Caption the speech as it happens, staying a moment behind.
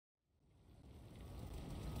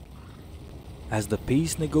As the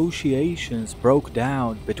peace negotiations broke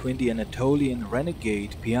down between the Anatolian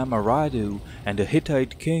renegade Piyamaradu and the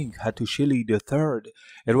Hittite king Hattusili III,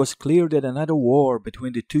 it was clear that another war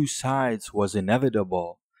between the two sides was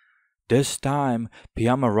inevitable. This time,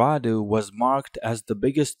 Piyamaradu was marked as the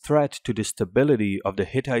biggest threat to the stability of the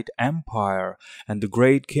Hittite Empire, and the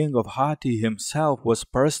great king of Hatti himself was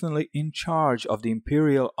personally in charge of the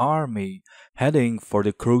imperial army, heading for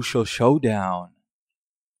the crucial showdown.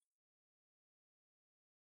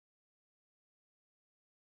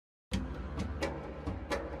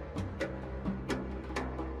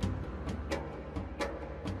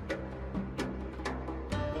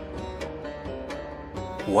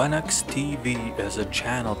 WanaxTV is a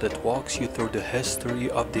channel that walks you through the history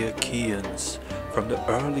of the Achaeans, from the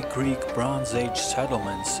early Greek Bronze Age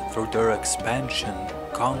settlements through their expansion,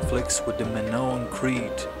 conflicts with the Minoan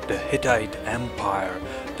Crete, the Hittite Empire,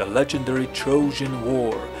 the legendary Trojan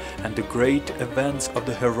War, and the great events of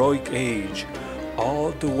the heroic age,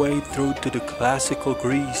 all the way through to the classical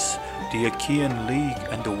Greece, the Achaean League,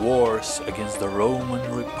 and the wars against the Roman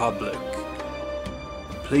Republic.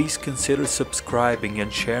 Please consider subscribing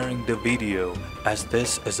and sharing the video, as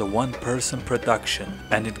this is a one-person production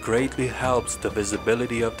and it greatly helps the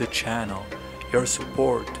visibility of the channel. Your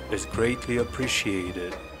support is greatly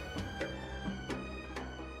appreciated.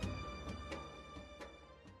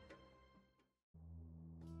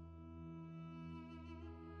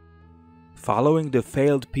 Following the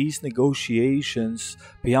failed peace negotiations,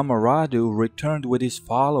 Piyamaradu returned with his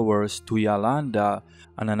followers to Yalanda,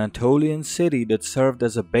 an Anatolian city that served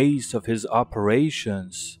as a base of his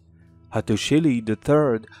operations. Hattusili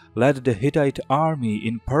III led the Hittite army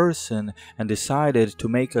in person and decided to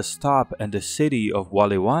make a stop in the city of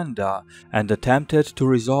Waliwanda and attempted to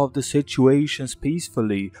resolve the situations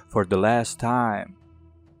peacefully for the last time.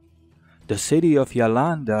 The city of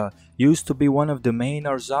Yalanda used to be one of the main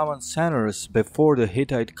Arzawan centers before the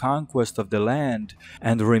Hittite conquest of the land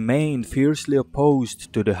and remained fiercely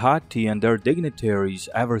opposed to the Hatti and their dignitaries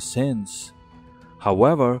ever since.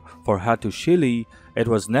 However, for Hattusili, it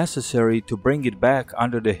was necessary to bring it back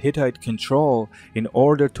under the Hittite control in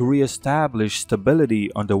order to re-establish stability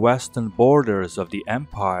on the western borders of the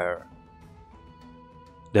empire.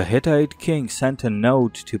 The Hittite king sent a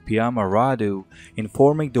note to Piyamaradu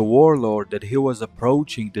informing the warlord that he was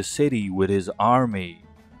approaching the city with his army.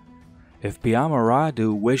 If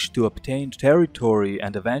Piyamaradu wished to obtain territory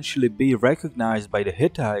and eventually be recognized by the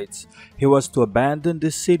Hittites, he was to abandon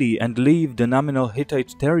the city and leave the nominal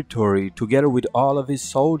Hittite territory together with all of his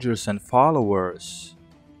soldiers and followers.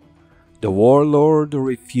 The warlord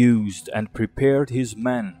refused and prepared his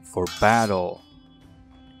men for battle.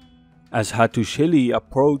 As Hattusili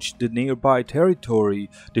approached the nearby territory,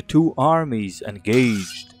 the two armies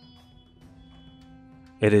engaged.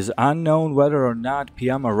 It is unknown whether or not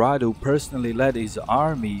Piyamaradu personally led his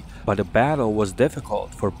army, but the battle was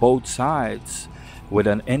difficult for both sides, with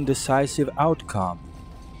an indecisive outcome.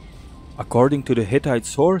 According to the Hittite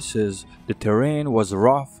sources, the terrain was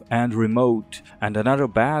rough and remote, and another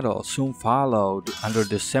battle soon followed under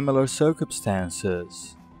the similar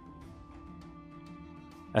circumstances.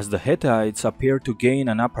 As the Hittites appeared to gain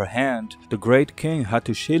an upper hand, the great king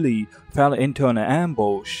Hattusili fell into an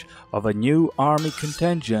ambush of a new army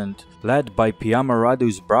contingent led by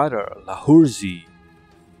Piyamaradu's brother Lahurzi.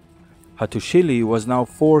 Hattusili was now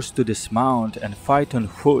forced to dismount and fight on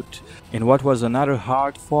foot in what was another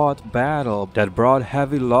hard-fought battle that brought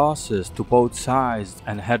heavy losses to both sides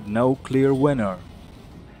and had no clear winner.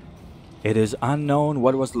 It is unknown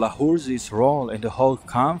what was Lahurzi's role in the whole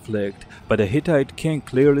conflict, but the Hittite king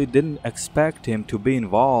clearly didn't expect him to be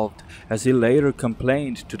involved, as he later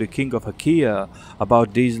complained to the king of Achaea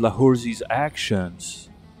about these Lahurzi's actions.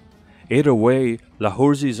 Either way,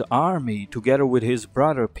 Lahurzi's army, together with his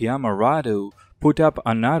brother Piyamaradu, put up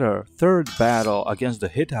another third battle against the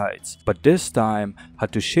Hittites, but this time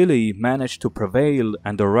Hattusili managed to prevail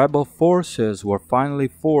and the rebel forces were finally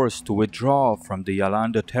forced to withdraw from the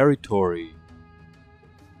Yalanda territory.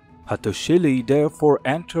 Hattusili therefore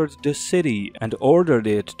entered the city and ordered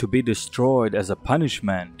it to be destroyed as a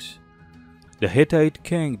punishment. The Hittite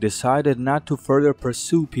king decided not to further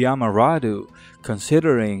pursue Piyamaradu,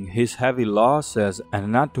 considering his heavy losses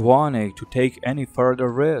and not wanting to take any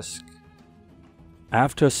further risk.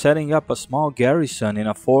 After setting up a small garrison in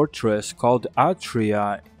a fortress called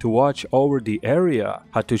Atria to watch over the area,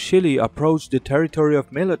 Hattusili approached the territory of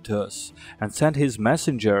Miletus and sent his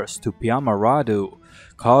messengers to Piyamaradu,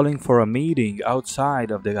 calling for a meeting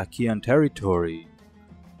outside of the Achaean territory.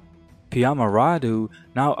 Piyamaradu,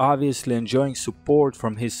 now obviously enjoying support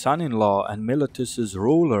from his son-in-law and Miletus's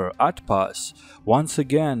ruler Atpas, once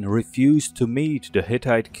again refused to meet the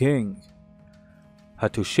Hittite king.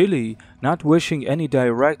 Hattusili, not wishing any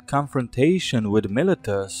direct confrontation with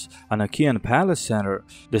Miletus, an Achaean palace center,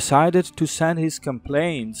 decided to send his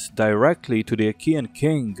complaints directly to the Achaean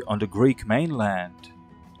king on the Greek mainland.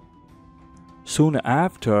 Soon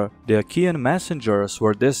after, the Achaean messengers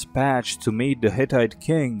were dispatched to meet the Hittite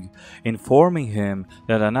king, informing him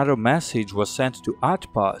that another message was sent to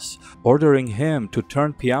Atpas, ordering him to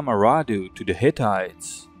turn Piyamaradu to the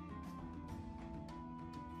Hittites.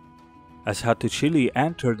 As Hattusili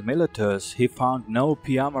entered Miletus, he found no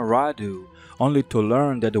Piyamaradu, only to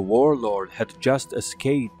learn that the warlord had just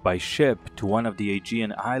escaped by ship to one of the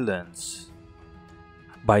Aegean islands.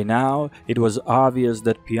 By now, it was obvious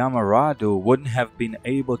that Piyamaradu wouldn't have been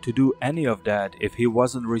able to do any of that if he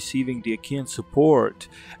wasn't receiving the Achaean support,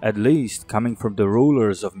 at least coming from the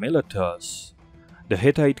rulers of Miletus. The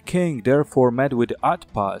Hittite king therefore met with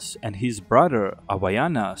Atpas and his brother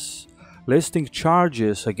Wanax, listing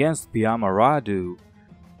charges against Piyamaradu.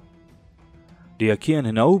 The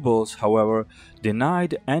Achaean nobles, however,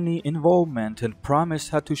 denied any involvement and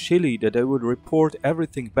promised Hattusili that they would report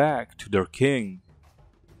everything back to their king.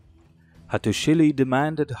 Hattusili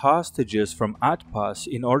demanded hostages from Atpas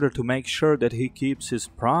in order to make sure that he keeps his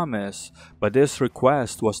promise, but this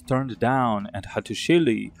request was turned down and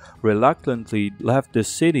Hattusili reluctantly left the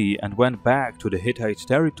city and went back to the Hittite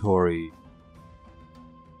territory.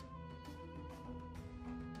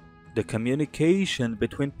 The communication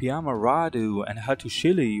between Piyamaradu and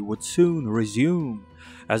Hattusili would soon resume,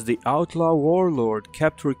 as the outlaw warlord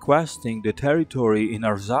kept requesting the territory in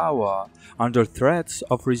Arzawa under threats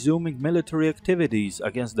of resuming military activities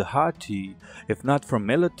against the Hatti, if not from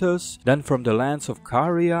Miletus, then from the lands of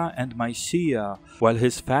Caria and Mycenaean, while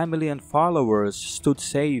his family and followers stood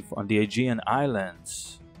safe on the Aegean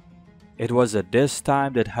islands. It was at this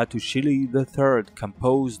time that Hattusili III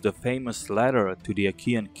composed the famous letter to the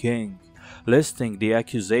Achaean king, listing the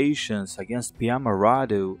accusations against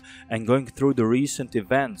Piyamaradu and going through the recent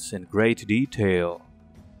events in great detail.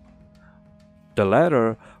 The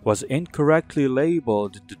letter was incorrectly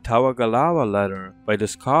labeled the Tawagalawa letter by the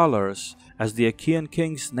scholars, as the Achaean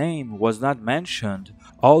king's name was not mentioned,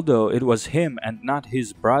 although it was him and not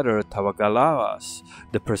his brother Tawagalawas,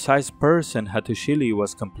 the precise person Hattusili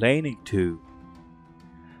was complaining to.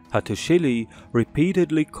 Hattusili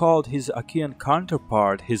repeatedly called his Achaean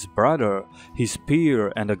counterpart his brother, his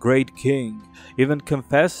peer and a great king, even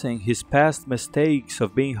confessing his past mistakes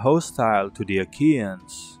of being hostile to the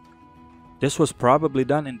Achaeans. This was probably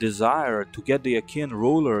done in desire to get the Achaean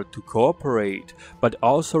ruler to cooperate, but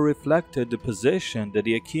also reflected the position that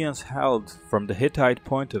the Achaeans held from the Hittite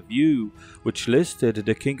point of view, which listed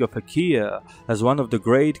the king of Achaea as one of the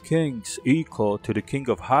great kings equal to the king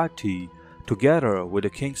of Hatti, together with the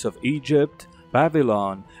kings of Egypt,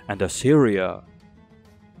 Babylon, and Assyria.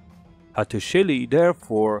 Hattusili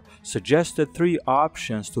therefore suggested three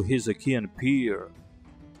options to his Achaean peer.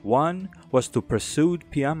 One was to persuade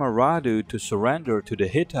Piyamaradu to surrender to the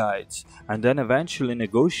Hittites and then eventually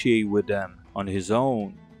negotiate with them on his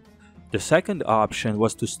own. The second option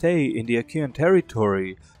was to stay in the Achaean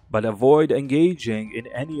territory but avoid engaging in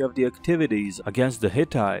any of the activities against the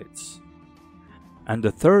Hittites. And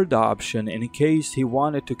the third option, in case he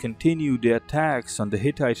wanted to continue the attacks on the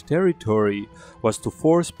Hittite territory, was to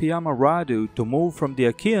force Piyamaradu to move from the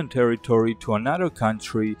Achaean territory to another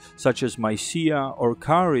country such as Mycenaean or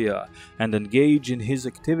Caria and engage in his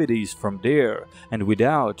activities from there and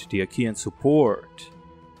without the Achaean support.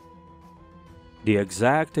 The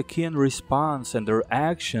exact Achaean response and their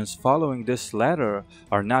actions following this letter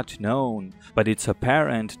are not known, but it's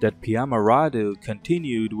apparent that Piyamaradu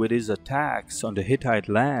continued with his attacks on the Hittite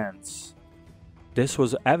lands. This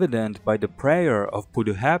was evident by the prayer of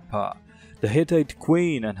Puduhepa, the Hittite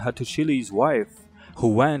queen and Hattusili's wife, who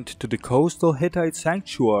went to the coastal Hittite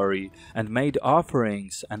sanctuary and made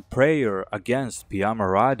offerings and prayer against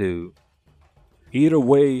Piyamaradu. Either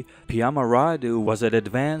way, Piyamaradu was at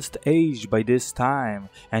advanced age by this time,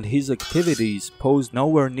 and his activities posed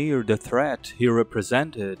nowhere near the threat he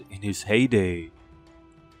represented in his heyday.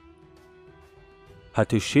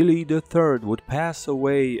 Hattusili III would pass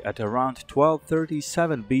away at around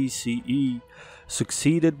 1237 BCE,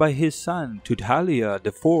 succeeded by his son Tudhaliya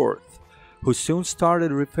IV, who soon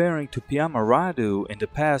started referring to Piyamaradu in the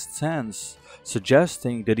past tense,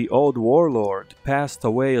 suggesting that the old warlord passed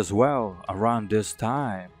away as well around this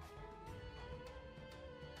time.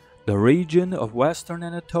 The region of Western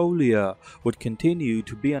Anatolia would continue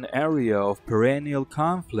to be an area of perennial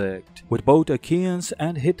conflict, with both Achaeans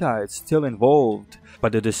and Hittites still involved,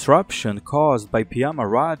 but the disruption caused by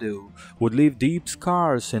Piyamaradu would leave deep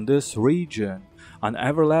scars in this region, an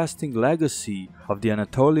everlasting legacy of the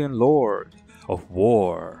Anatolian lord of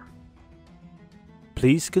war.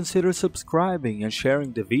 Please consider subscribing and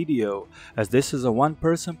sharing the video, as this is a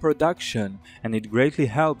one-person production and it greatly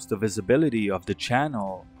helps the visibility of the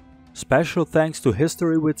channel. Special thanks to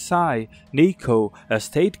History with Sai, Nico,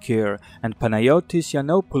 Estate Care, and Panayotis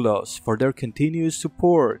Yiannopoulos for their continuous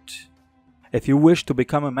support. If you wish to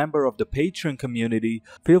become a member of the Patreon community,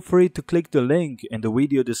 feel free to click the link in the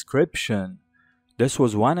video description. This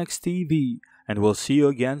was WanaxTV, and we'll see you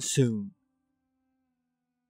again soon.